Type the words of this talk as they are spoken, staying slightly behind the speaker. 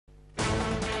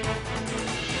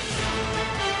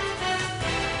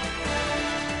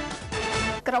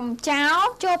ក្រុមចៅ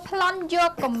ចូលប្លន់យ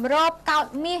កគម្របកោត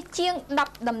មាសជាង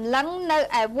10ដំឡឹងនៅ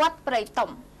ឯវត្តព្រៃតុំ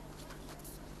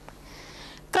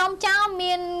ក្រុមចៅ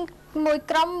មានមួយ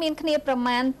ក្រុមមានគ្នាប្រ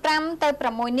មាណ5ទៅ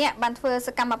6នាក់បានធ្វើស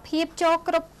កម្មភាពចូល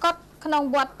គ្រប់កុដិក្នុង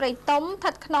វត្តព្រៃតុំស្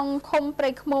ថិតក្នុងឃុំព្រៃ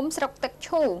ឃ្មុំស្រុកទឹក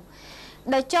ឈូ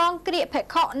ដែលចងក្រៀកភិ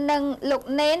ក្ខុនិងលោក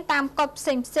នេនតាមកុដផ្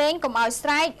សេងកុំឲ្យស្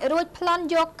រែករួចប្លន់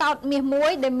យកកោតមាសមួ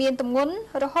យដែលមានទម្ងន់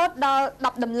រហូតដល់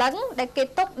10ដំឡឹងដែលគេ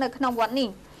ទុកនៅក្នុងវត្តនេះ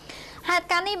ហេតុ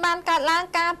ការណ៍នេះបានកើតឡើង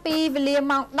កាលពីវេលា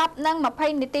ម៉ោង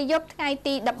 10:20 នាទីយប់ថ្ងៃ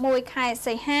ទី11ខែ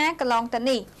សីហាកន្លងទៅ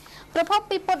នេះប្រពន្ធ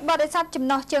ពីពុទ្ធបរិស័ទចំ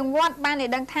ណោះជើងវត្តបានឲ្យ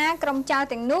ដឹងថាក្រុមចៅ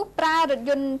ទាំងនោះប្រើរថ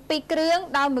យន្ត2គ្រឿង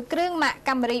ដោយមួយគ្រឿងម៉ាក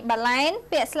កាមេរីបាឡែន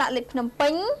ពាក់ស្លាកលេខភ្នំពេ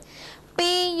ញ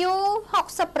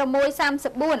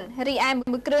 2U6634 រីឯ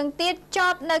មួយគ្រឿងទៀតច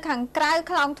តនៅខាងក្រៅ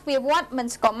ខ្លោងទ្វារវត្តមិន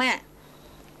ស្គាល់ម៉ាក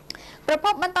ប្រព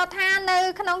ន្ធបន្តថានៅ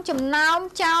ក្នុងចំណោម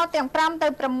ចៅទាំង5ទៅ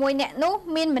6នាក់នោះ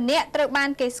មានម្នាក់ត្រូវបាន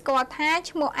គេស្គាល់ថា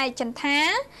ឈ្មោះឯកចន្ទា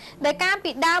ដែលកាល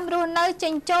ពីដើមរស់នៅចេ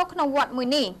ញចូលក្នុងវត្តមួយ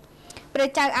នេះព្រះ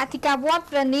ចៅអធិការវត្ត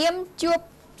ព្រះនាមជួប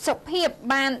សុភាព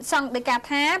បានសង្កេត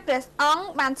ថាព្រះអង្គ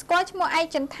បានស្គាល់ឈ្មោះឯក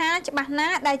ចន្ទាច្បាស់ណា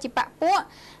ស់ដែលជាបពួក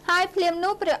ហើយភ្លាម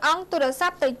នោះព្រះអង្គទូរស័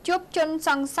ព្ទទៅជួបជនស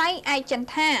ង្ស័យឯកចន្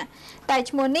ទាតែ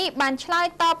ឈ្មោះនេះបានឆ្លើយ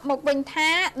តបមកវិញថា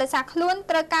ដោយសារខ្លួន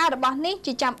ត្រូវការរបស់នេះ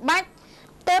ជាចាំបាច់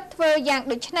ទើបធ្វើយ៉ាង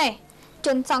ដូចនេះជ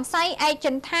នសង្ស័យឯកច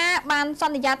ន្ទាបានស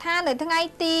ន្យាថានៅថ្ងៃ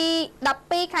ទី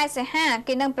12ខែសីហា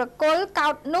គេនឹងប្រគល់កោ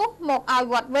តនោះមកឲ្យ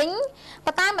វត្តវិញ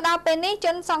ប៉ុន្តែមកដល់ពេលនេះជ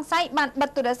នសង្ស័យបានបិទ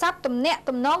ទូរស័ព្ទទំនាក់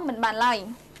ទំនងមិនបានឡើយ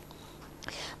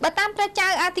បើតាមព្រះចៅ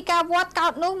អធិការវត្តកោ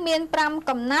តនោះមាន5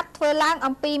កំណាត់ធ្វើឡើង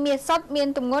អំពីមាសសុទ្ធមាន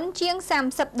ទម្ងន់ជាង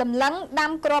30ដំឡឹង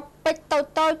ដាំគ្រាប់ពេជ្រ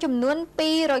តូចៗចំនួន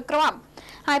200គ្រាប់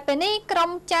ហើយពេលនេះក្រុម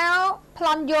ចៅប្ល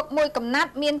ន់យកមួយកំណា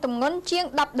ត់មានទម្ងន់ជាង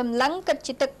10ដំឡឹងគិត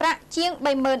ជាទឹកប្រាក់ជាង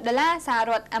$30,000សហ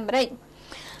រដ្ឋអាមេរិក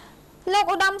លោក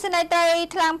ឧត្តមសេនីយ៍ត្រី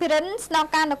ថ្លាងភិរិនស្នង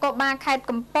ការនគរបាលខេត្ត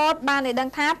កំពតបានឲ្យដឹង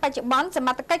ថាបច្ចុប្បន្នសម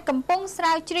ត្ថកិច្ចកំពុងស្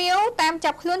រាវជ្រាវតាម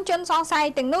ចាប់ខ្លួនជនសង្ស័យ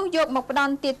ទាំងនោះយកមកផ្ដ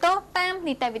ន្ទាទោសតាម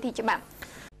នីតិវិធីច្បាប់